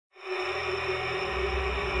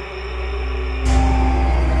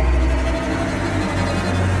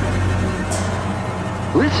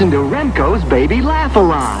listen to Remco's Baby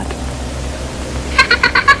Laugh-A-Lot.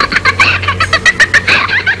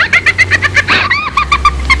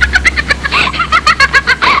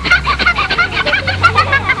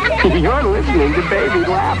 You're listening to Baby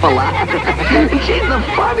Laugh-A-Lot. She's the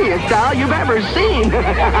funniest doll you've ever seen.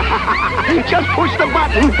 Just push the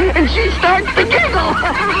button and she starts to giggle.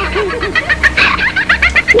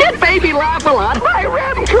 Get Baby Laugh-A-Lot by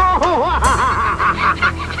Remco.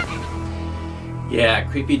 Yeah,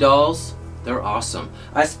 creepy dolls, they're awesome.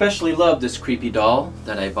 I especially love this creepy doll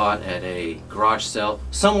that I bought at a garage sale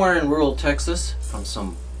somewhere in rural Texas from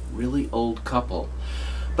some really old couple.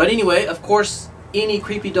 But anyway, of course, any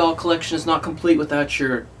creepy doll collection is not complete without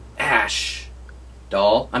your Ash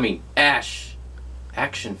doll. Ash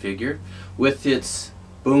action figure with its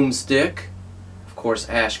boomstick. Of course,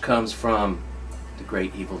 Ash comes from the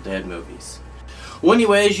great Evil Dead movies. Well,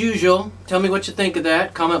 anyway, as usual, tell me what you think of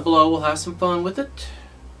that. Comment below. We'll have some fun with it.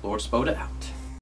 Lord Spoda out.